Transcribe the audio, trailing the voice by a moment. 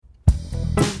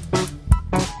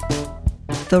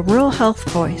The Rural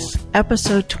Health Voice,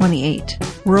 Episode 28,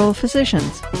 Rural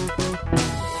Physicians.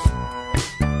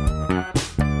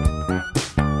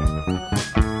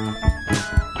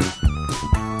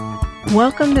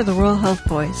 Welcome to the Rural Health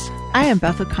Voice. I am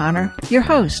Beth O'Connor, your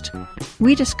host.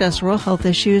 We discuss rural health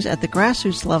issues at the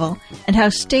grassroots level and how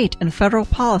state and federal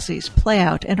policies play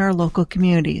out in our local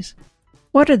communities.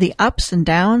 What are the ups and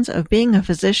downs of being a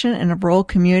physician in a rural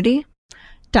community?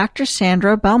 Dr.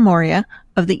 Sandra Balmoria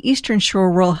of the Eastern Shore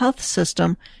Rural Health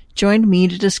System joined me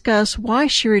to discuss why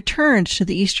she returned to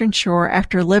the Eastern Shore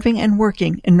after living and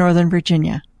working in Northern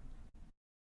Virginia.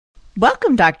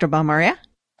 Welcome, Dr. Balmoria.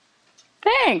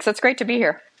 Thanks. It's great to be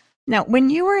here. Now, when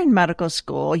you were in medical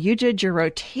school, you did your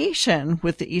rotation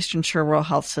with the Eastern Shore Rural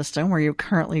Health System, where you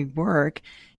currently work.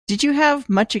 Did you have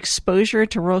much exposure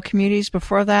to rural communities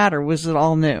before that, or was it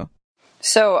all new?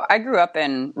 So I grew up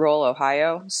in rural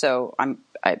Ohio, so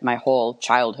my whole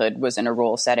childhood was in a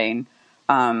rural setting.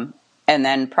 And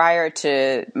then prior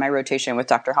to my rotation with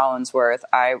Dr. Hollinsworth,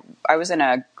 I was in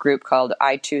a group called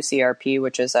I2CRP,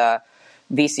 which is a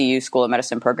VCU School of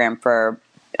Medicine program for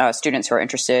students who are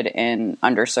interested in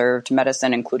underserved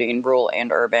medicine, including rural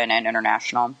and urban and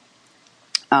international.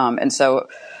 And so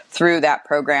through that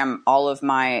program, all of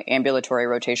my ambulatory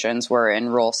rotations were in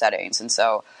rural settings. And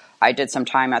so I did some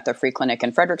time at the Free Clinic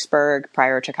in Fredericksburg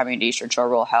prior to coming to Eastern Shore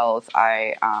Rural Health.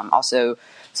 I also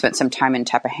spent some time in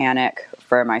Tappahannock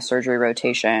for my surgery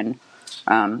rotation.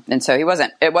 And so it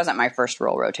wasn't my first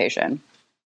rural rotation.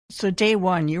 So day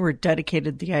one, you were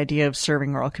dedicated to the idea of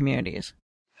serving rural communities.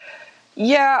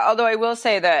 Yeah, although I will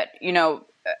say that,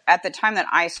 at the time that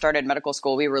I started medical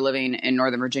school, we were living in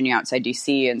Northern Virginia outside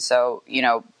D.C. And so,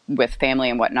 with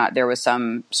family and whatnot, there was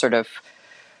some sort of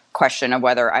question of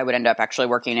whether I would end up actually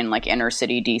working in like inner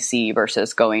city D.C.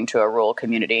 versus going to a rural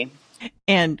community.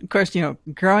 And of course,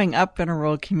 growing up in a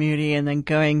rural community and then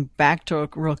going back to a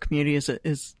rural community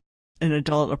is an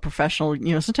adult, a professional,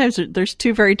 sometimes there's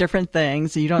two very different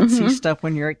things. You don't see stuff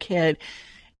when you're a kid.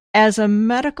 As a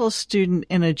medical student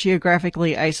in a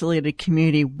geographically isolated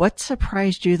community, what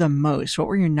surprised you the most? What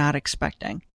were you not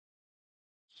expecting?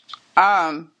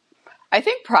 I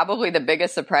think probably the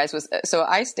biggest surprise was, so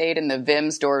I stayed in the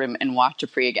VIMS dorm in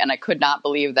Wachapreague, and I could not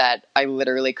believe that I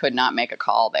literally could not make a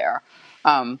call there.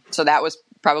 So that was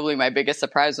probably my biggest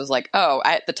surprise, was like,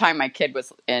 at the time my kid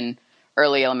was in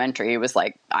early elementary. He was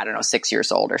like, 6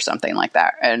 years old or something like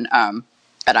that. And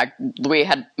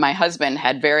my husband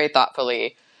had very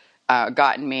thoughtfully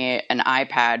gotten me an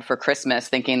iPad for Christmas,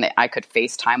 thinking that I could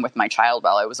FaceTime with my child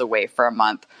while I was away for a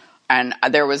month. And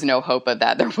there was no hope of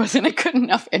that. There wasn't a good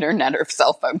enough internet or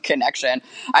cell phone connection.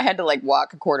 I had to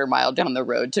walk a quarter mile down the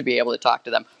road to be able to talk to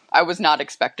them. I was not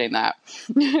expecting that.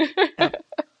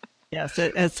 Yes,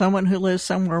 as someone who lives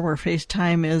somewhere where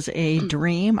FaceTime is a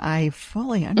dream, I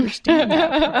fully understand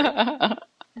that.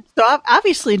 So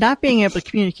obviously not being able to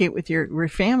communicate with your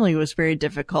family was very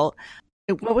difficult.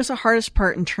 What was the hardest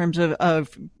part in terms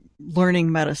of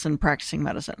learning medicine, practicing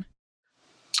medicine?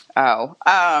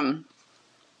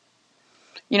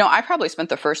 I probably spent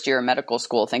the first year of medical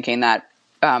school thinking that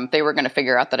they were going to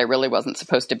figure out that I really wasn't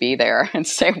supposed to be there and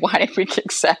say, why did we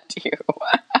accept you?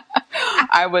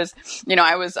 I was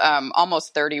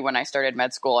almost 30 when I started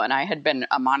med school, and I had been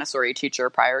a Montessori teacher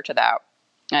prior to that.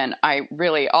 And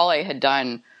all I had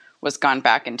done was gone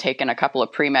back and taken a couple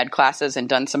of pre-med classes and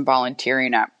done some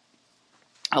volunteering at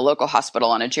a local hospital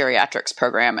on a geriatrics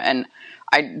program. And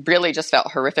I really just felt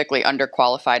horrifically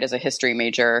underqualified as a history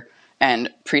major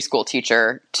and preschool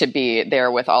teacher to be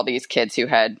there with all these kids who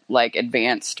had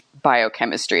advanced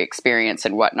biochemistry experience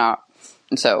and whatnot.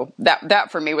 And so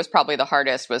that for me was probably the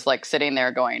hardest, was sitting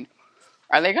there going,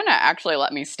 are they going to actually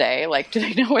let me stay? Do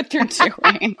they know what they're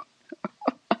doing?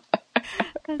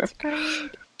 That's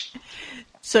great.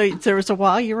 So there was a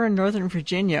while you were in Northern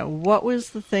Virginia. What was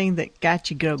the thing that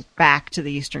got you to go back to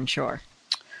the Eastern Shore?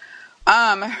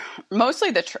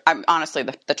 Mostly honestly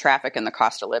the traffic and the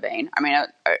cost of living. I mean,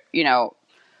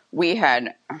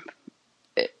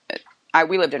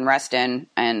 we lived in Reston,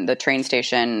 and the train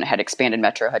station had expanded.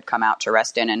 Metro had come out to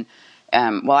Reston, and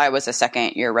while I was a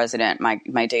second year resident,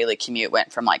 my daily commute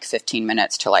went from 15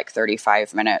 minutes to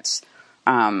 35 minutes.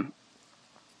 And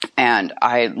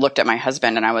I looked at my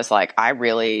husband and I was like, I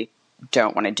really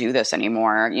don't want to do this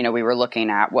anymore. We were looking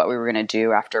at what we were going to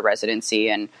do after residency,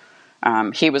 and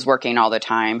he was working all the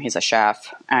time. He's a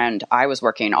chef, and I was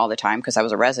working all the time because I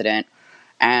was a resident.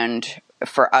 And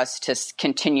for us to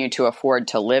continue to afford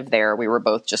to live there, we were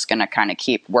both just going to kind of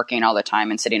keep working all the time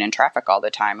and sitting in traffic all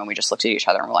the time. And we just looked at each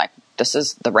other and we're like,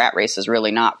 the rat race is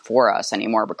really not for us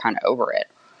anymore. We're kind of over it.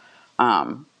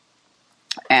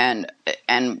 And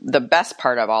the best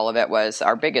part of all of it was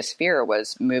our biggest fear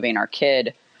was moving our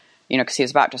kid, because he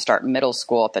was about to start middle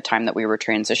school at the time that we were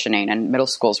transitioning, and middle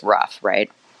school's rough,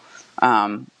 right?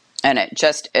 And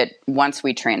once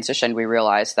we transitioned, we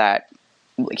realized that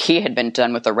he had been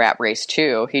done with the rat race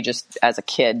too. He just, as a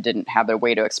kid, didn't have a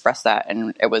way to express that.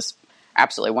 And it was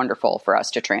absolutely wonderful for us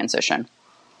to transition.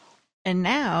 And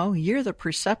now you're the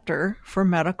preceptor for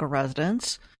medical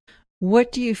residents.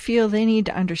 What do you feel they need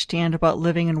to understand about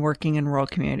living and working in rural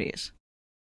communities?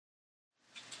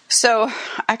 So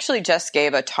I actually just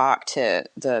gave a talk to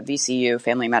the VCU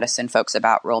family medicine folks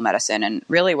about rural medicine. And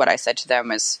really what I said to them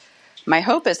was, my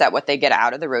hope is that what they get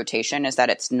out of the rotation is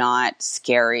that it's not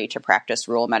scary to practice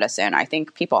rural medicine. I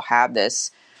think people have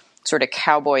this sort of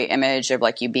cowboy image of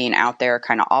like you being out there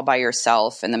kind of all by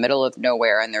yourself in the middle of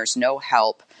nowhere, and there's no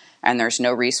help and there's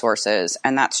no resources.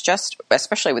 And that's just,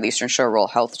 especially with Eastern Shore Rural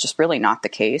Health, just really not the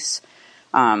case.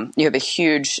 You have a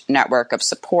huge network of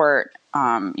support.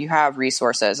 You have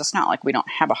resources. It's not like we don't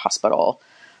have a hospital.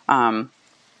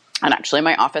 And actually,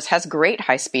 my office has great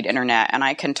high-speed internet, and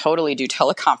I can totally do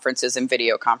teleconferences and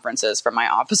video conferences from my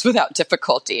office without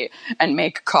difficulty and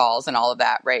make calls and all of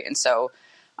that, right? And so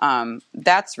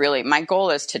that's really, my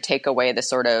goal is to take away the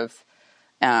sort of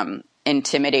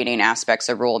intimidating aspects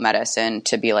of rural medicine,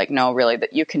 to be like, no, really,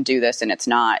 that you can do this, and it's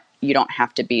not, you don't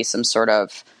have to be some sort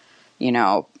of,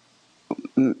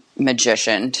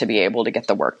 magician to be able to get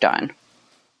the work done.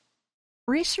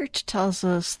 Research tells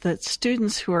us that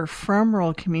students who are from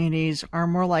rural communities are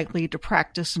more likely to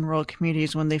practice in rural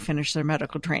communities when they finish their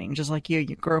medical training. Just like you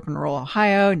grew up in rural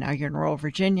Ohio, now you're in rural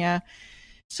Virginia.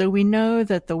 So we know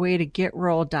that the way to get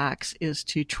rural docs is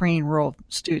to train rural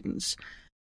students.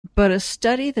 But a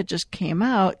study that just came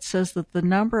out says that the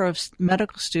number of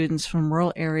medical students from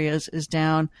rural areas is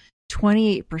down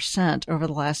 28% over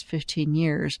the last 15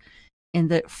 years. And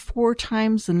that 4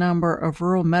 times the number of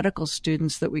rural medical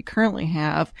students that we currently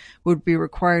have would be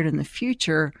required in the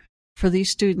future for these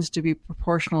students to be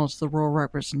proportional to the rural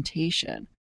representation.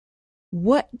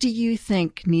 What do you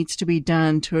think needs to be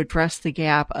done to address the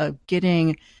gap of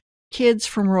getting kids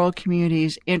from rural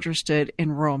communities interested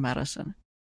in rural medicine?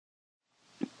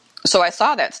 So I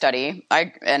saw that study,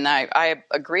 I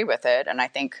agree with it. And I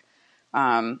think,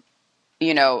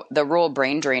 the rural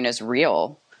brain drain is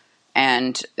real.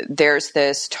 And there's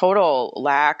this total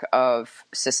lack of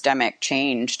systemic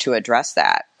change to address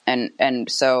that.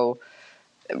 And so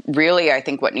really, I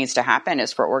think what needs to happen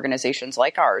is for organizations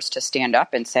like ours to stand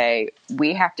up and say,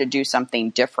 we have to do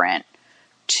something different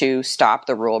to stop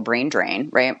the rural brain drain,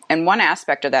 right? And one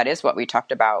aspect of that is what we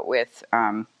talked about with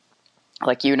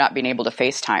like you not being able to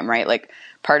FaceTime, right? Like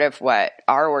part of what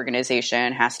our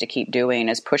organization has to keep doing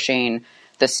is pushing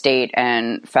the state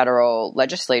and federal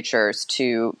legislatures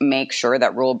to make sure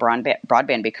that rural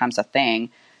broadband becomes a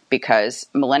thing, because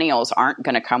millennials aren't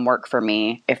going to come work for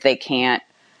me if they can't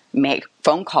make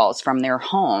phone calls from their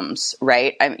homes,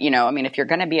 right? If you're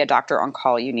going to be a doctor on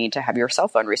call, you need to have your cell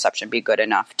phone reception be good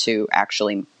enough to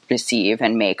actually receive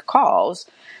and make calls.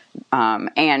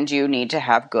 And you need to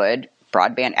have good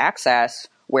broadband access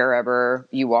wherever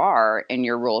you are in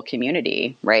your rural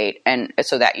community, right? And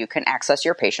so that you can access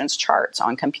your patient's charts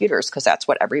on computers, because that's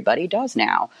what everybody does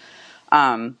now.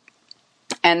 And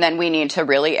then we need to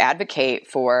really advocate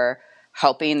for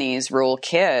helping these rural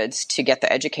kids to get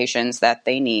the educations that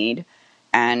they need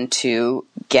and to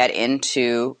get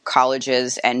into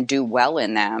colleges and do well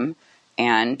in them,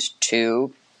 and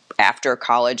to, after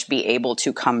college, be able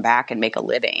to come back and make a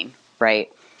living,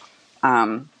 right?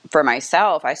 For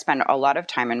myself, I spend a lot of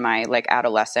time in my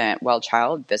adolescent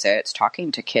child visits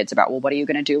talking to kids about, well, what are you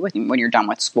going to do when you're done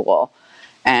with school?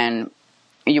 And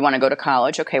you want to go to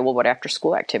college? Okay, well, what after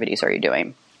school activities are you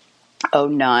doing? Oh,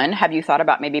 none. Have you thought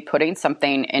about maybe putting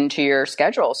something into your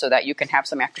schedule so that you can have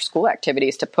some after school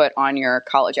activities to put on your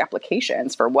college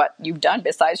applications for what you've done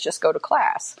besides just go to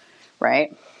class,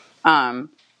 right? And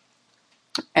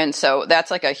so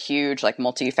that's like a huge,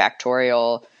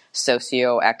 multifactorial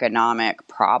socioeconomic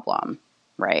problem,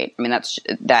 right? I mean,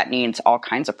 that needs all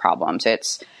kinds of problems.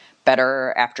 It's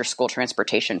better after school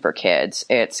transportation for kids.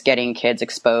 It's getting kids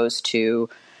exposed to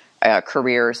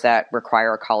careers that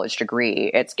require a college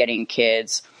degree. It's getting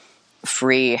kids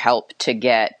free help to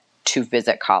get to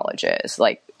visit colleges,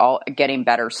 getting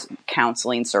better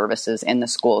counseling services in the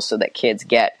schools so that kids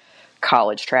get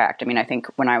college tracked. I mean, I think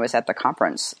when I was at the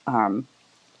conference,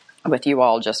 with you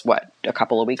all just a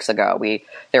couple of weeks ago,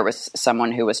 there was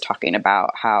someone who was talking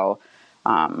about how,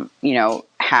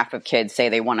 half of kids say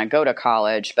they want to go to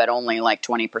college, but only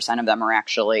 20% of them are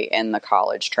actually in the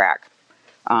college track,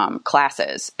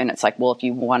 classes. And it's like, well,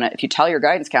 if you tell your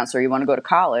guidance counselor you want to go to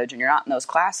college and you're not in those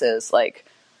classes, like,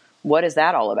 what is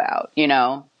that all about?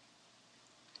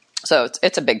 So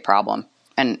it's a big problem,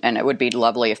 and it would be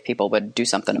lovely if people would do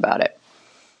something about it.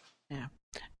 Yeah.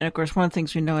 And of course, one of the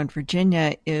things we know in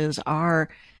Virginia is our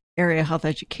area health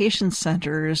education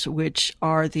centers, which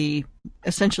are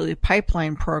essentially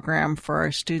pipeline program for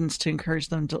our students to encourage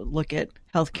them to look at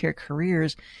healthcare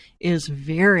careers, is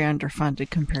very underfunded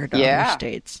compared to other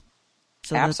states.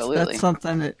 So absolutely. That's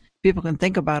something that people can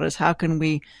think about, is how can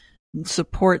we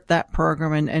support that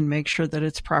program and make sure that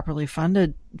it's properly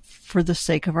funded for the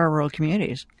sake of our rural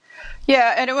communities.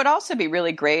 Yeah, and it would also be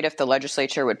really great if the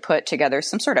legislature would put together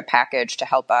some sort of package to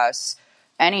help us,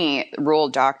 any rural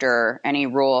doctor, any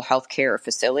rural healthcare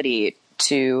facility,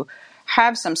 to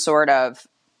have some sort of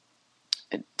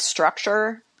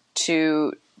structure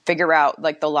to figure out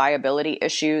like the liability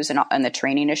issues and the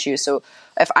training issues. So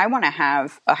if I want to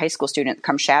have a high school student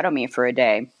come shadow me for a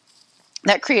day,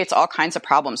 that creates all kinds of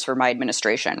problems for my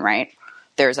administration, right?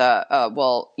 There's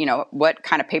what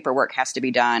kind of paperwork has to be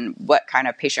done? What kind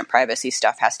of patient privacy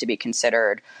stuff has to be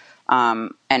considered? And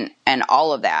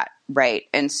all of that, right?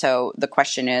 And so the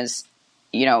question is,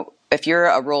 if you're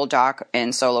a rural doc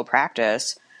in solo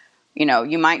practice,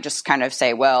 you might just kind of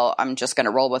say, well, I'm just going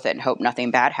to roll with it and hope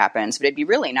nothing bad happens. But it'd be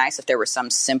really nice if there was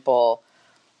some simple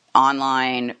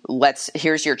online,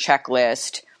 here's your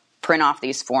checklist, print off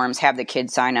these forms, have the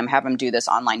kids sign them, have them do this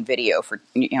online video for,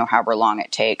 however long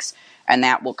it takes. And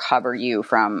that will cover you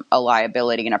from a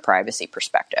liability and a privacy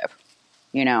perspective,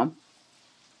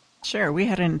 Sure. We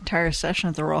had an entire session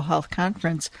at the Rural Health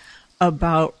Conference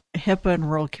about HIPAA in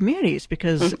rural communities,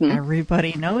 because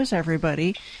everybody knows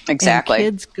everybody. Exactly. And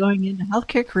kids going into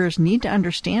healthcare careers need to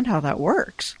understand how that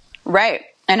works. Right.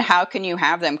 And how can you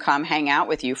have them come hang out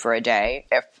with you for a day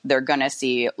if they're going to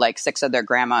see like 6 of their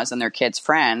grandmas and their kids'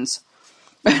 friends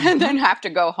and then have to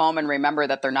go home and remember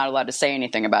that they're not allowed to say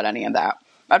anything about any of that?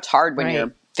 That's hard when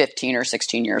you're 15 or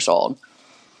 16 years old.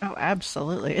 Oh,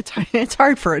 absolutely. It's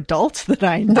hard for adults that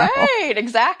I know. Right,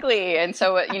 exactly. And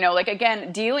so,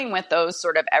 again, dealing with those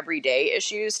sort of everyday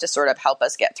issues to sort of help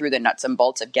us get through the nuts and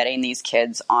bolts of getting these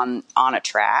kids on a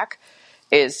track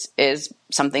is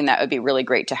something that would be really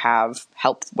great to have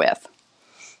help with.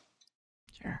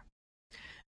 Sure.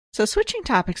 So switching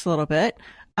topics a little bit,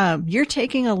 you're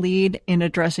taking a lead in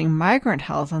addressing migrant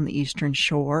health on the Eastern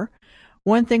Shore.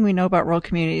 One thing we know about rural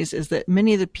communities is that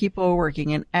many of the people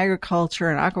working in agriculture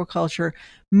and aquaculture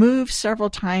move several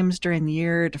times during the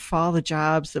year to follow the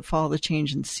jobs that follow the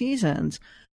change in seasons.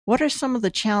 What are some of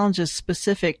the challenges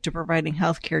specific to providing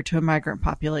health care to a migrant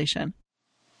population?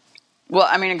 Well,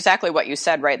 I mean, exactly what you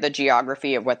said, right? The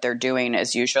geography of what they're doing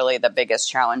is usually the biggest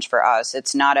challenge for us.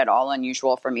 It's not at all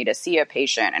unusual for me to see a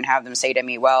patient and have them say to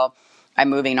me, well, I'm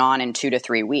moving on in 2 to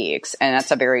 3 weeks. And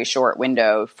that's a very short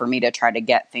window for me to try to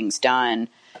get things done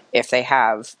if they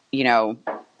have,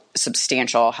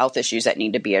 substantial health issues that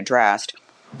need to be addressed.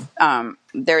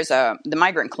 There's the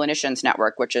Migrant Clinicians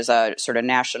Network, which is a sort of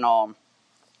national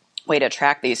way to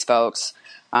track these folks,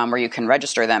 where you can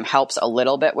register them, helps a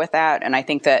little bit with that. And I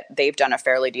think that they've done a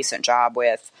fairly decent job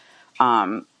with,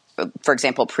 for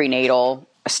example, prenatal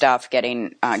stuff,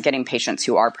 getting patients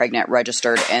who are pregnant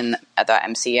registered at the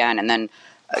MCN, and then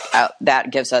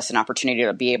that gives us an opportunity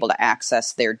to be able to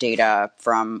access their data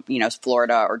from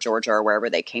Florida or Georgia or wherever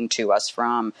they came to us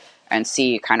from, and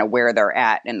see kind of where they're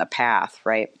at in the path,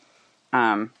 right?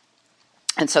 And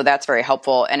so that's very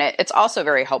helpful, and it's also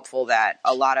very helpful that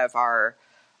a lot of our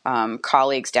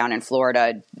colleagues down in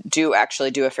Florida do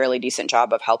actually do a fairly decent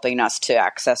job of helping us to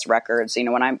access records.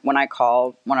 When I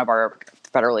call one of our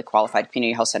federally qualified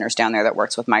community health centers down there that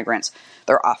works with migrants,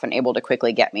 they're often able to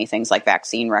quickly get me things like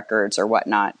vaccine records or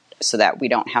whatnot, so that we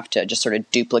don't have to just sort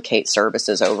of duplicate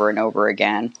services over and over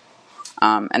again.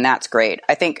 And that's great.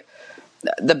 I think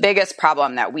the biggest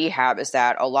problem that we have is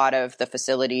that a lot of the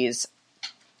facilities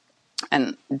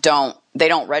don't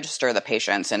register the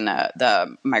patients in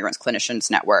the Migrants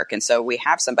Clinicians Network. And so we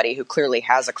have somebody who clearly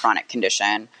has a chronic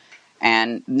condition,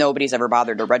 and nobody's ever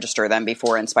bothered to register them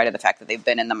before, in spite of the fact that they've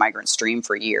been in the migrant stream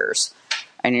for years.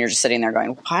 And you're just sitting there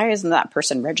going, why isn't that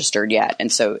person registered yet?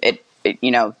 And so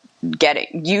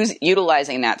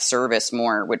utilizing that service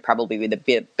more would probably be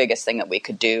the biggest thing that we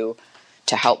could do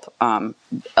to help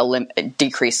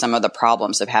decrease some of the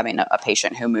problems of having a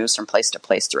patient who moves from place to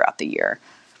place throughout the year.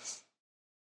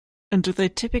 And do they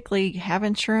typically have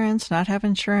insurance, not have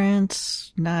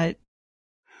insurance, not?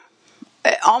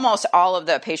 Almost all of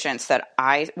the patients the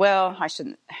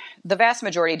vast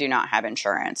majority do not have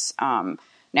insurance.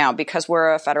 Now, because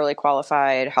we're a federally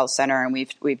qualified health center and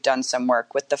we've done some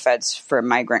work with the feds for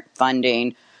migrant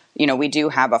funding, we do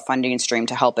have a funding stream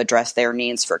to help address their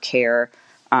needs for care.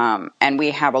 And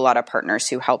we have a lot of partners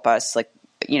who help us. Like,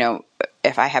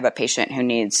 if I have a patient who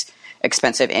needs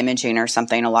expensive imaging or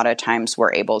something, a lot of times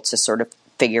we're able to sort of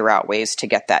figure out ways to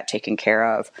get that taken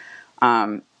care of.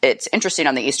 It's interesting,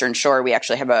 on the Eastern Shore, we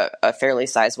actually have a fairly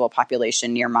sizable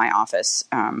population near my office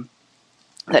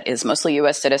that is mostly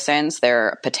U.S. citizens.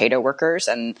 They're potato workers,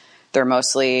 and they're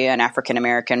mostly an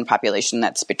African-American population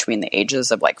that's between the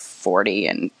ages of like 40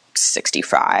 and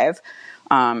 65.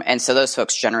 And so those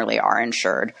folks generally are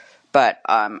insured. But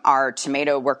our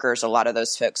tomato workers, a lot of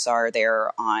those folks are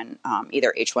there on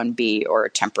either H-1B or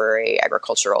temporary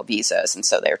agricultural visas, and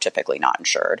so they're typically not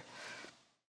insured.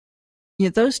 Yeah,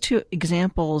 those two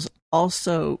examples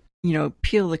also,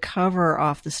 peel the cover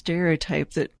off the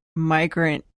stereotype that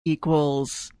migrant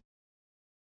equals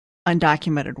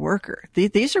undocumented worker.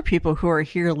 These are people who are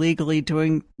here legally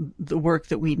doing the work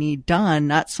that we need done,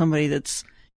 not somebody that's,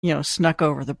 snuck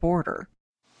over the border.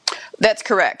 That's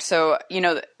correct. So,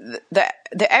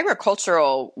 the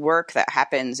agricultural work that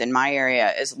happens in my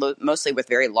area is mostly with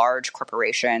very large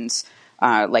corporations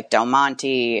like Del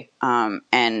Monte,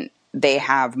 and they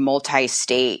have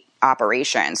multi-state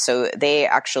operations. So they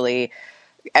actually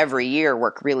every year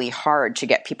work really hard to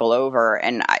get people over.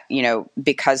 And,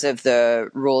 because of the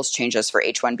rules changes for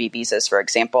H-1B visas, for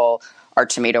example, our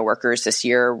tomato workers this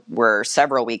year were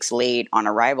several weeks late on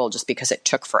arrival just because it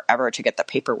took forever to get the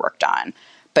paperwork done.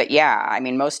 But yeah,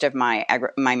 most of my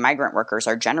migrant workers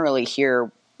are generally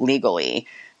here legally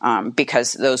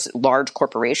because those large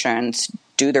corporations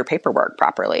do their paperwork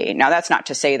properly. Now, that's not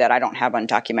to say that I don't have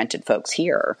undocumented folks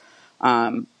here,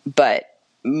 but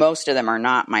most of them are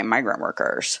not my migrant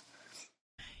workers.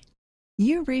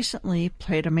 You recently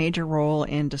played a major role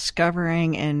in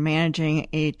discovering and managing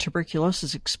a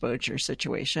tuberculosis exposure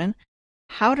situation.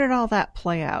 How did all that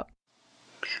play out?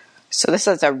 So this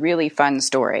is a really fun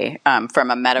story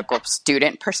from a medical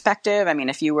student perspective.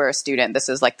 If you were a student, this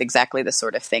is like exactly the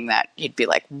sort of thing that you'd be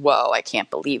like, whoa, I can't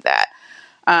believe that.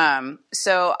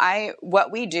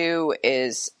 What we do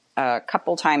is a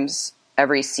couple times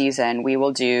every season, we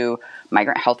will do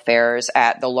migrant health fairs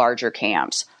at the larger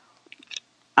camps.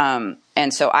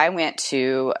 And so I went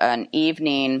to an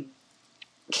evening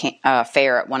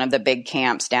fair at one of the big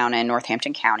camps down in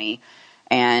Northampton County.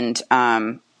 And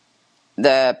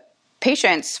the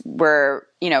patients were,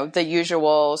 the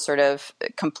usual sort of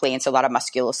complaints, a lot of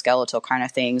musculoskeletal kind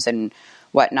of things and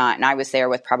whatnot. And I was there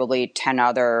with probably 10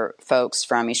 other folks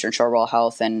from Eastern Shore Rural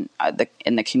Health and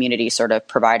in the community, sort of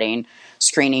providing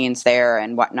screenings there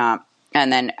and whatnot.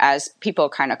 And then as people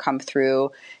kind of come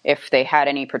through, if they had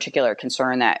any particular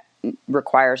concern that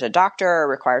requires a doctor or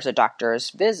requires a doctor's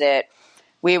visit,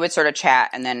 we would sort of chat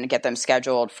and then get them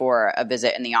scheduled for a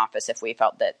visit in the office if we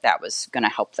felt that that was going to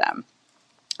help them.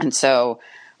 And so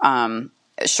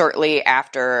shortly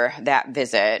after that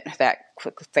visit, that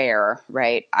quick fair,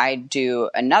 right, I do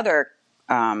another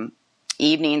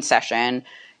evening session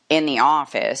in the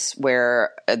office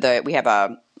where we have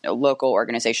a local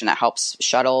organization that helps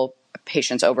shuttle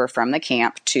patients over from the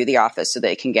camp to the office so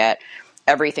they can get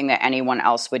everything that anyone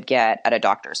else would get at a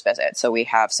doctor's visit. So we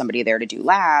have somebody there to do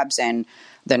labs, and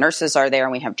the nurses are there,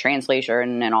 and we have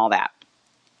translation and all that.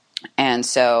 And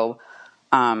so,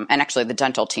 and actually the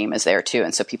dental team is there too.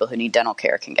 And so people who need dental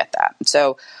care can get that. And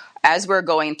so as we're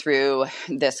going through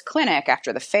this clinic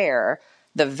after the fair,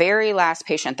 the very last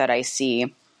patient that I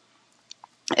see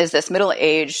is this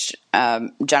middle-aged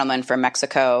gentleman from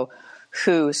Mexico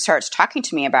who starts talking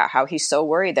to me about how he's so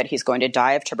worried that he's going to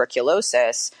die of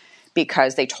tuberculosis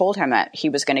because they told him that he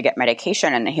was going to get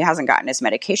medication and he hasn't gotten his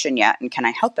medication yet. And can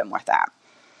I help him with that?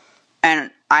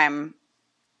 And I'm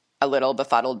a little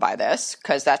befuddled by this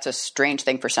because that's a strange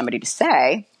thing for somebody to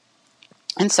say.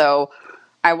 And so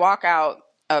I walk out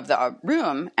of the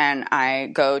room and I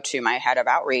go to my head of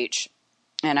outreach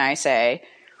and I say,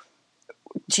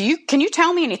 can you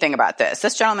tell me anything about this?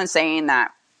 This gentleman's saying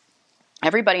that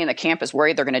everybody in the camp is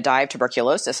worried they're going to die of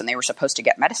tuberculosis and they were supposed to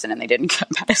get medicine and they didn't get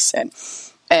medicine.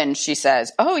 And she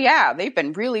says, oh yeah, they've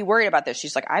been really worried about this.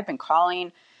 She's like, I've been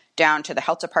calling down to the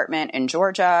health department in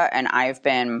Georgia and I've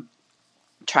been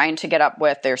trying to get up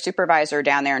with their supervisor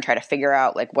down there and try to figure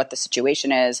out like what the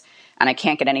situation is. And I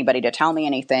can't get anybody to tell me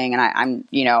anything. And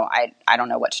I don't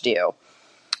know what to do.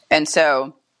 And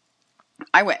so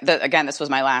I went, again, this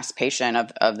was my last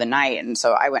patient of the night. And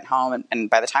so I went home and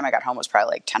by the time I got home it was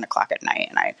probably like 10 o'clock at night.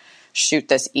 And I shoot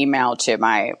this email to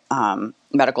my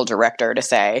medical director to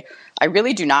say, I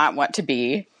really do not want to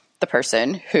be the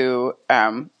person who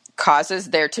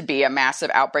causes there to be a massive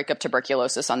outbreak of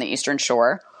tuberculosis on the Eastern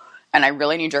Shore. And I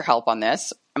really need your help on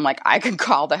this. I'm like, I can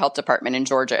call the health department in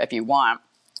Georgia if you want.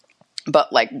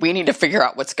 but like, we need to figure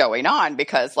out what's going on,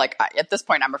 because like, at this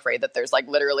point, I'm afraid that there's like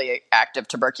literally active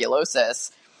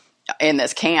tuberculosis in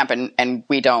this camp, and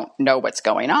we don't know what's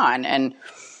going on. And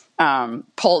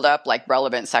pulled up like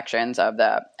relevant sections of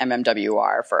the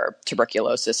MMWR for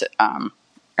tuberculosis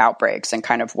outbreaks, and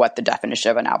kind of what the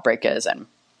definition of an outbreak is, and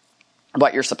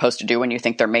what you're supposed to do when you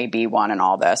think there may be one, and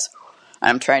all this. And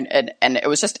I'm trying, and it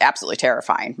was just absolutely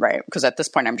terrifying, right? Because at this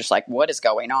point, I'm just like, what is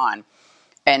going on?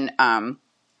 And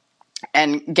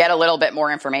get a little bit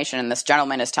more information. And this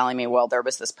gentleman is telling me, well, there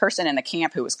was this person in the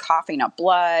camp who was coughing up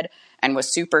blood and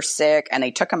was super sick, and they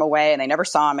took him away and they never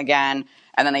saw him again.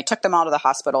 And then they took them all to the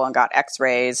hospital and got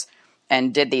x-rays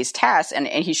and did these tests. And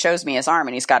he shows me his arm,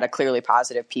 and he's got a clearly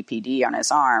positive PPD on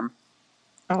his arm.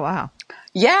 Oh, wow.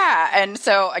 Yeah. And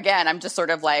so again, I'm just sort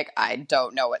of like, I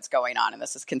don't know what's going on, and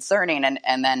this is concerning.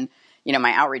 And then,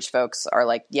 my outreach folks are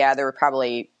like, yeah, there were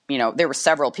probably, there were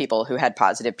several people who had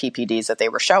positive PPDs that they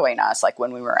were showing us, like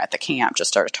when we were at the camp, just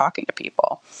started talking to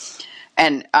people.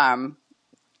 And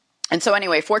so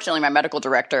anyway, fortunately, my medical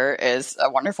director is a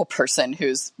wonderful person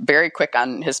who's very quick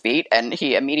on his feet. And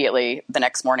he immediately the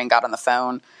next morning got on the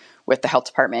phone with the health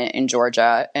department in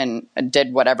Georgia and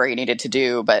did whatever he needed to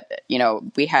do. But,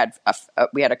 we had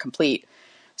a complete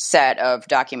set of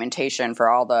documentation for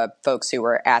all the folks who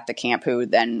were at the camp who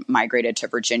then migrated to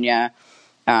Virginia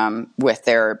with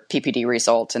their PPD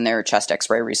results and their chest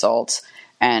x-ray results.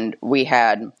 And we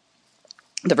had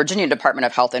the Virginia Department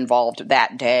of Health involved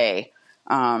that day.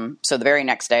 So the very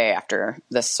next day after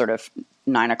this sort of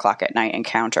 9:00 at night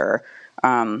encounter,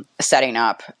 setting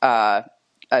up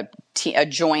a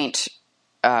joint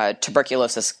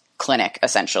tuberculosis clinic,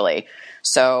 essentially.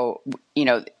 So,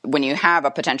 when you have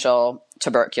a potential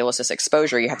tuberculosis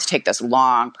exposure, you have to take this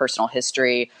long personal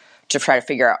history to try to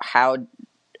figure out how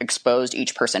exposed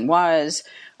each person was,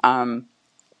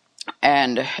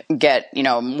 and get,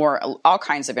 all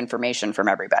kinds of information from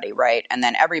everybody, right? And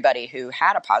then everybody who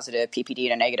had a positive PPD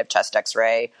and a negative chest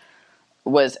x-ray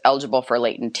was eligible for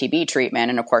latent TB treatment.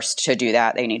 And of course, to do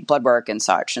that, they need blood work and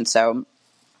such. And so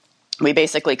we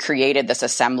basically created this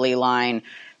assembly line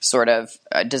sort of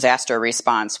disaster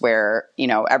response where,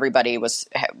 everybody was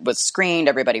screened,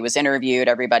 everybody was interviewed,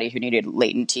 everybody who needed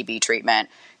latent TB treatment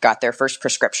got their first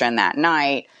prescription that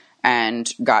night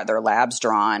and got their labs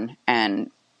drawn,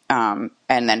 and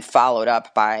then followed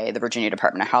up by the Virginia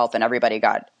Department of Health, and everybody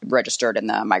got registered in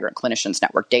the Migrant Clinicians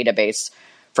Network database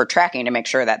for tracking to make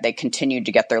sure that they continued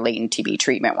to get their latent TB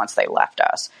treatment once they left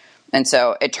us. And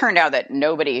so it turned out that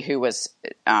nobody who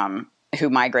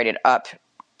migrated up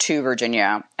to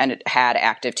Virginia and it had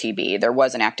active TB. There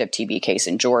was an active TB case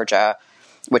in Georgia,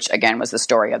 which again was the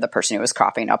story of the person who was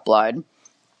coughing up blood.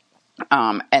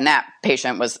 And that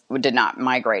patient did not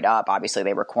migrate up. Obviously,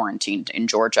 they were quarantined in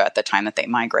Georgia at the time that they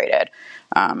migrated.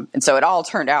 And so it all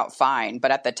turned out fine.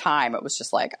 But at the time, it was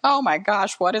just like, oh my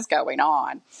gosh, what is going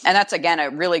on? And that's, again,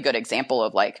 a really good example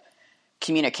of like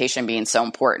communication being so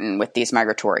important with these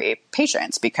migratory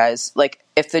patients. Because like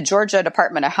if the Georgia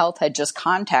Department of Health had just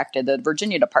contacted the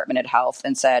Virginia Department of Health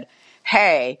and said,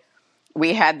 hey,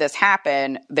 we had this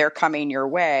happen, they're coming your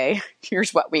way,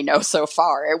 here's what we know so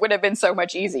far, it would have been so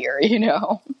much easier,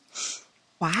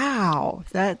 Wow,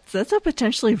 that's a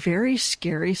potentially very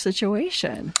scary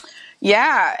situation.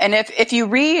 Yeah, and if you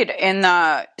read in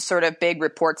the sort of big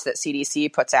reports that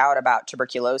CDC puts out about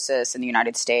tuberculosis in the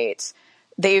United States,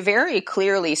 they very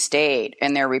clearly state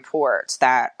in their reports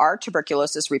that our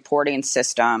tuberculosis reporting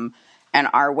system and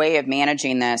our way of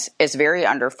managing this is very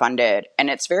underfunded, and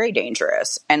it's very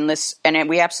dangerous. And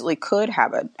we absolutely could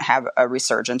have a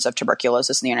resurgence of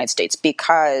tuberculosis in the United States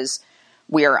because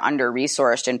we are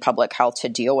under-resourced in public health to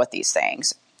deal with these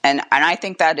things. And I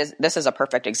think this is a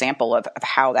perfect example of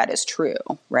how that is true,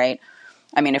 right?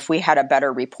 I mean, if we had a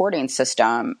better reporting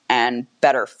system and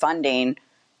better funding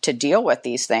to deal with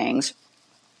these things,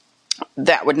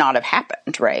 that would not have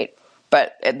happened, right?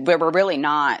 But we were really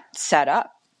not set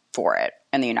up for it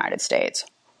in the United States.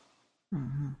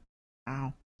 Mm-hmm.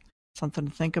 Wow. Something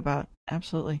to think about.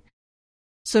 Absolutely.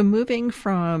 So moving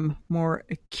from more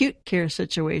acute care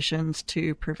situations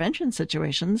to prevention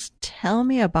situations, tell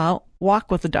me about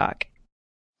Walk with the Doc.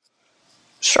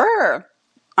 Sure.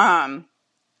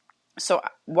 So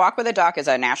Walk with the Doc is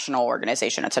a national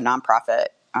organization. It's a nonprofit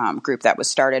group that was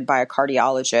started by a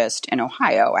cardiologist in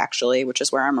Ohio, actually, which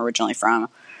is where I'm originally from.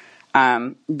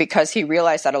 Because he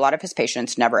realized that a lot of his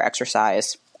patients never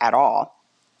exercise at all.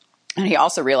 And he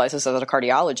also realizes as a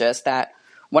cardiologist that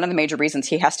one of the major reasons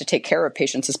he has to take care of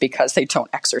patients is because they don't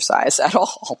exercise at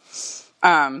all.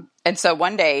 And so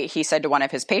one day he said to one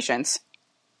of his patients,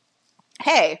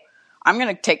 hey, I'm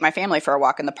going to take my family for a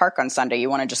walk in the park on Sunday. You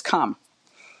want to just come?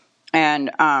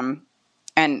 And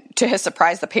And to his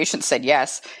surprise, the patient said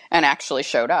yes and actually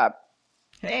showed up.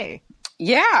 Hey.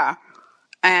 Yeah.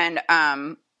 And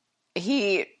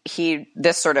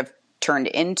this sort of turned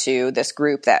into this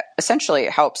group that essentially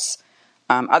helps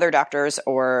other doctors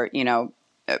or,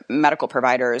 medical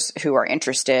providers who are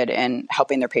interested in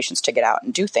helping their patients to get out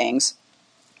and do things.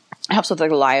 It helps with the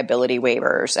liability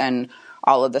waivers and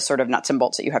all of the sort of nuts and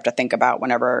bolts that you have to think about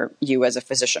whenever you as a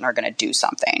physician are going to do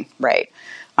something, right?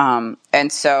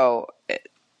 And so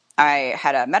I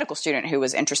had a medical student who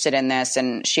was interested in this,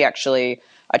 and she actually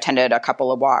attended a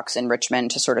couple of walks in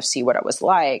Richmond to sort of see what it was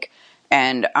like,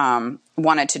 and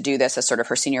wanted to do this as sort of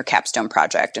her senior capstone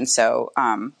project. And so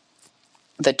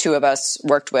the two of us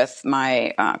worked with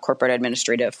my corporate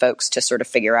administrative folks to sort of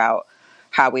figure out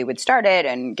how we would start it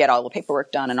and get all the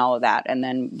paperwork done and all of that. And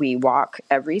then we walk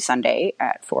every Sunday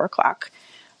at 4:00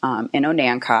 in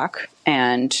Onancock,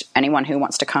 and anyone who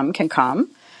wants to come can come.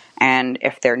 And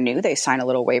if they're new, they sign a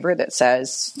little waiver that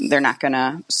says they're not going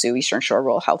to sue Eastern Shore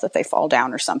Rural Health if they fall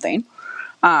down or something.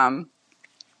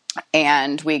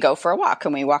 And we go for a walk,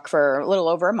 and we walk for a little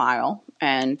over a mile,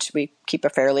 and we keep a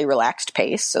fairly relaxed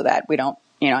pace so that we don't,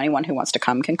 anyone who wants to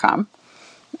come can come.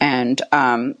 And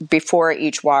before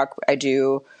each walk, I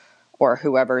do, or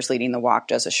whoever's leading the walk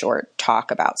does a short talk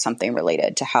about something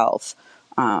related to health.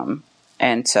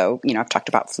 And so, I've talked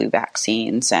about flu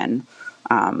vaccines and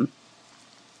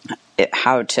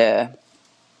how to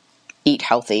eat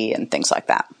healthy and things like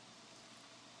that.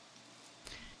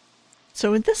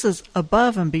 So this is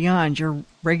above and beyond your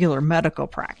regular medical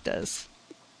practice.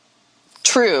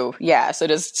 True. Yes,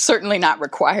 it is certainly not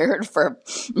required for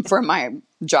my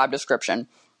job description.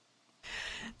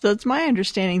 So it's my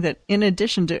understanding that in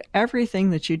addition to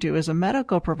everything that you do as a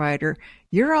medical provider,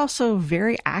 you're also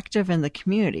very active in the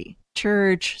community,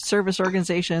 church, service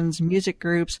organizations, music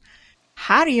groups.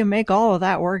 How do you make all of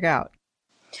that work out?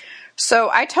 So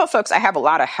I tell folks I have a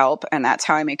lot of help, and that's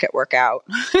how I make it work out.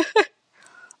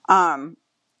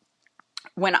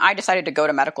 When I decided to go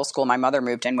to medical school, my mother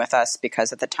moved in with us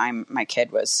because at the time my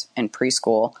kid was in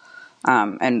preschool,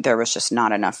 and there was just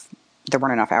there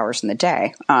weren't enough hours in the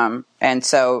day. And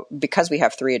so because we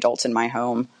have 3 adults in my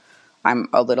home, I'm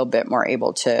a little bit more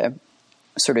able to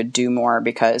sort of do more,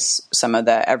 because some of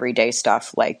the everyday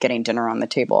stuff like getting dinner on the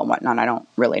table and whatnot, I don't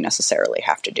really necessarily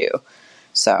have to do.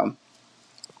 So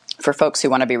for folks who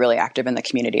want to be really active in the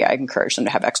community, I encourage them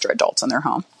to have extra adults in their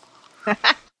home.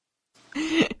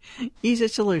 Easy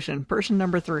solution. Person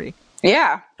number 3.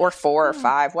 Yeah. Or 4 or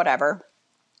 5, whatever.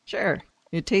 Sure.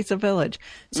 It takes a village.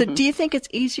 So do you think it's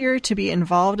easier to be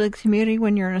involved in the community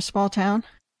when you're in a small town?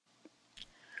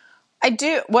 I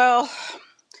do. Well,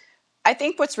 I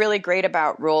think what's really great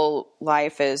about rural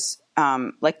life is,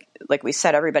 like we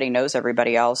said, everybody knows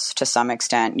everybody else to some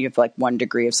extent. You have like 1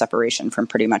 degree of separation from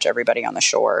pretty much everybody on the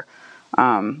shore.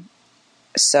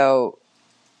 So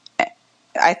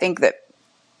I think that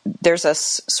there's a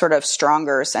sort of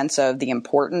stronger sense of the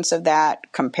importance of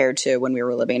that compared to when we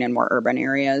were living in more urban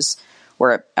areas,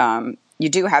 where you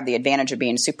do have the advantage of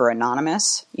being super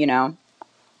anonymous,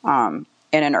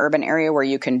 in an urban area where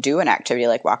you can do an activity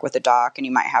like walk with a doc, and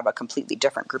you might have a completely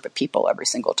different group of people every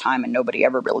single time, and nobody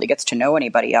ever really gets to know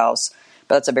anybody else.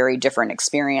 But it's a very different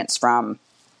experience from,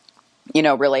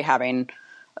 really having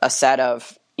a set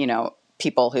of,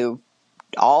 people who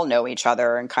all know each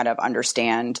other and kind of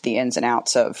understand the ins and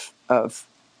outs of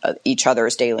each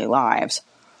other's daily lives.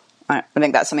 I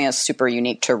think that's something that's super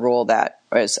unique to rural that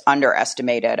is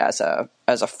underestimated as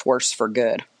a force for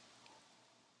good.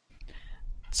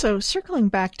 So circling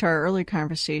back to our early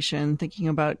conversation, thinking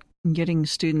about getting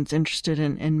students interested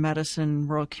in medicine in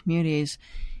rural communities,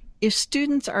 if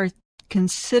students are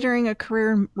considering a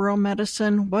career in rural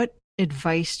medicine, what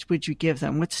advice would you give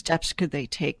them? What steps could they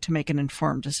take to make an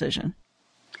informed decision?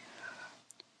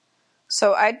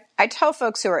 So I tell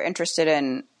folks who are interested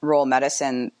in rural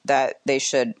medicine that they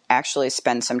should actually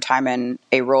spend some time in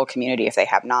a rural community if they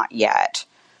have not yet,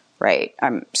 right?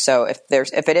 So if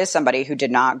it is somebody who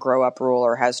did not grow up rural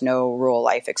or has no rural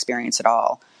life experience at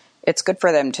all, it's good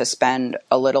for them to spend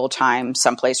a little time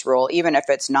someplace rural, even if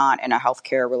it's not in a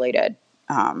healthcare related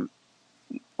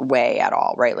way at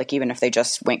all, right? Like even if they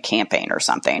just went camping or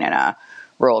something in a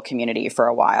rural community for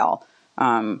a while,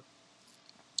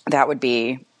 that would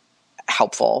be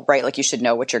helpful, right? Like you should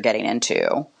know what you're getting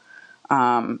into.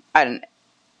 I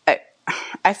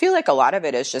feel like a lot of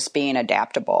it is just being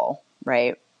adaptable,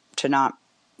 right?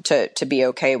 To be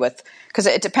okay with, because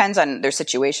it depends on their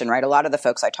situation, right? A lot of the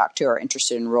folks I talk to are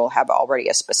interested in rural have already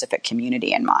a specific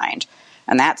community in mind,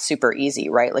 and that's super easy,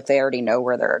 right? Like they already know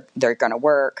where they're going to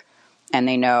work, and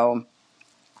they know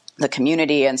the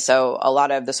community. And so a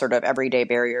lot of the sort of everyday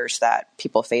barriers that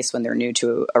people face when they're new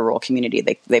to a rural community,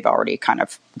 they've already kind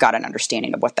of got an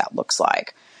understanding of what that looks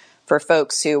like. For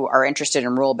folks who are interested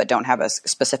in rural but don't have a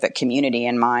specific community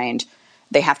in mind,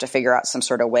 they have to figure out some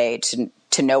sort of way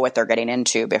to know what they're getting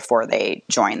into before they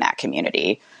join that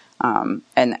community. And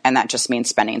that just means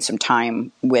spending some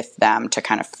time with them to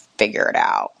kind of figure it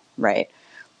out, right?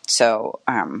 So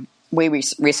we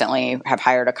recently have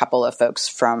hired a couple of folks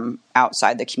from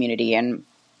outside the community, and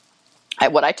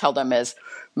what I tell them is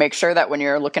make sure that when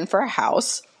you're looking for a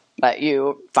house, that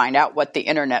you find out what the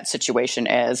internet situation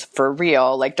is for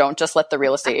real. Like, don't just let the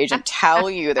real estate agent tell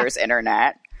you there's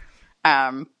internet.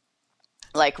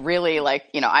 Like really, like,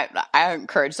 you know, I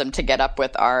encourage them to get up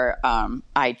with our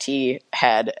IT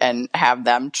head and have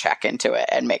them check into it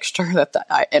and make sure that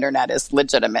the internet is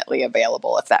legitimately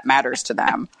available if that matters to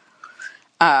them.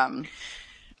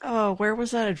 Oh, where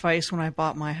was that advice when I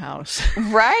bought my house?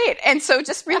 Right. And so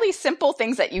just really simple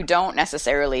things that you don't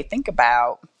necessarily think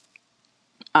about.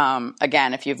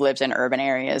 Again, if you've lived in urban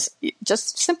areas,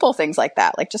 just simple things like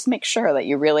that. Like, just make sure that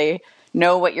you really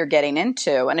know what you're getting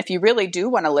into. And if you really do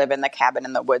want to live in the cabin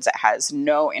in the woods that has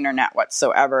no internet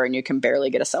whatsoever and you can barely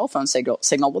get a cell phone signal,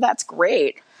 well, that's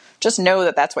great. Just know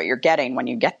that that's what you're getting when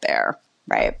you get there,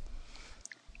 right?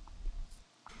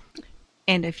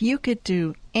 And if you could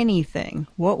do anything,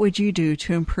 what would you do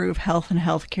to improve health and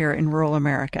healthcare in rural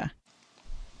America?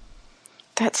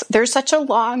 There's such a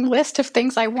long list of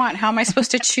things I want. How am I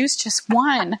supposed to choose just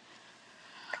one?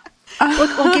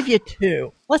 We'll give you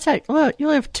two.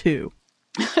 You'll have two.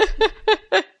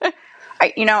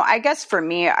 I guess for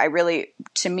me,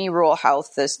 to me, rural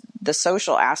health, the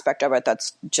social aspect of it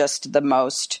that's just the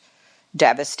most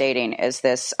devastating is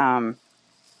this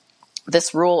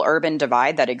rural-urban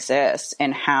divide that exists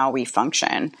in how we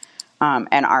function,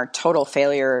 and our total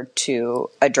failure to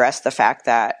address the fact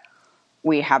that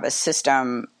we have a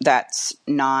system that's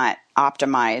not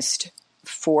optimized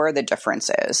for the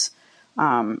differences,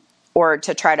 or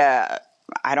to try to,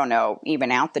 I don't know,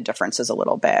 even out the differences a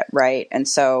little bit, right? And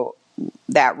so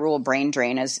that rural brain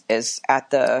drain is at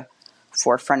the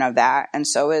forefront of that, and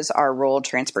so is our rural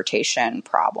transportation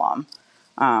problem.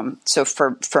 So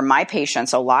for my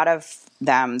patients, a lot of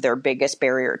them, their biggest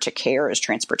barrier to care is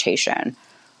transportation.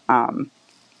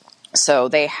 So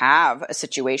they have a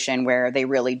situation where they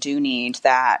really do need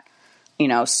that,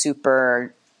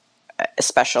 super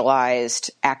specialized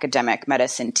academic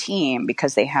medicine team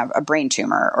because they have a brain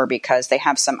tumor or because they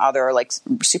have some other like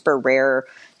super rare,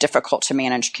 difficult to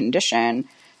manage condition.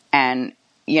 And,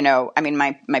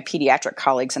 my pediatric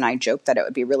colleagues and I joke that it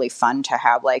would be really fun to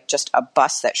have like just a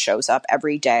bus that shows up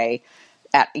every day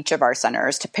at each of our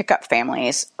centers to pick up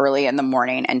families early in the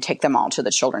morning and take them all to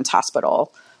the children's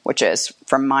hospital, which is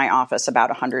from my office about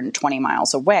 120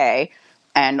 miles away.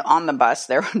 And on the bus,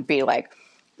 there would be like,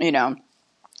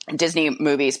 Disney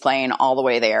movies playing all the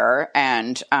way there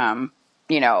and,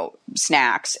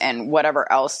 snacks and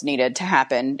whatever else needed to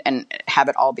happen and have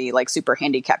it all be like super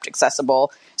handicapped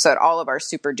accessible so that all of our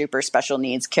super duper special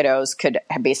needs kiddos could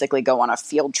basically go on a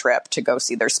field trip to go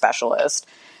see their specialist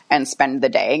and spend the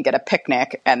day and get a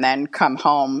picnic and then come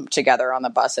home together on the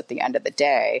bus at the end of the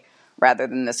day, rather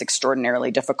than this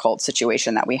extraordinarily difficult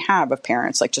situation that we have of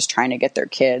parents like just trying to get their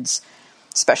kids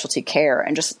specialty care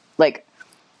and just like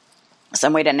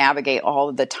some way to navigate all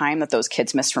of the time that those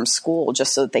kids miss from school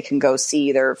just so that they can go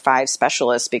see their 5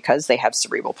 specialists because they have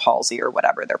cerebral palsy or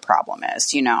whatever their problem is.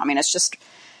 It's just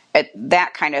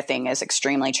that kind of thing is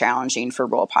extremely challenging for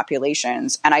rural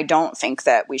populations. And I don't think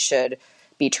that we should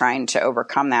be trying to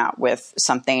overcome that with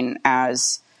something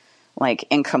as like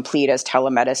incomplete as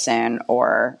telemedicine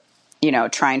or,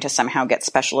 trying to somehow get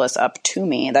specialists up to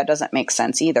me. That doesn't make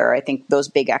sense either. I think those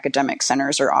big academic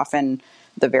centers are often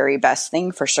the very best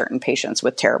thing for certain patients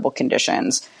with terrible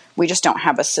conditions. We just don't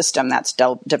have a system that's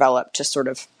developed to sort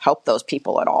of help those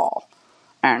people at all.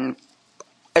 And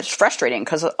it's frustrating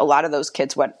because a lot of those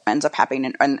kids, what ends up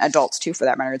happening, and adults too for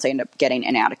that matter, is they end up getting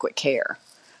inadequate care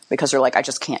because they're like, I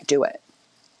just can't do it.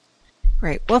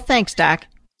 Great. Well, thanks, Doc.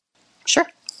 Sure.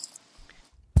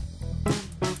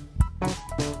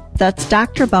 That's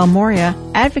Dr. Balmoria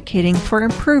advocating for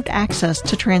improved access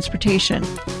to transportation.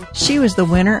 She was the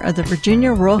winner of the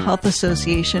Virginia Rural Health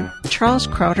Association Charles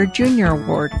Crowder Jr.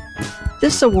 Award.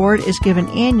 This award is given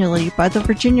annually by the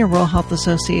Virginia Rural Health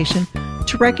Association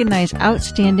to recognize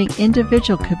outstanding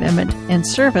individual commitment and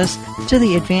service to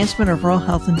the advancement of rural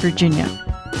health in Virginia.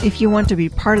 If you want to be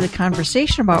part of the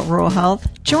conversation about rural health,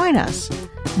 join us.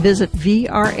 Visit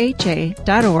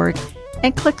vrha.org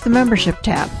and click the membership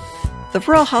tab. The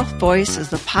Rural Health Voice is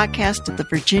the podcast of the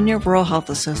Virginia Rural Health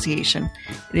Association.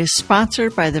 It is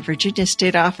sponsored by the Virginia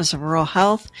State Office of Rural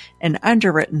Health and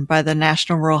underwritten by the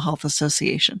National Rural Health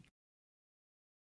Association.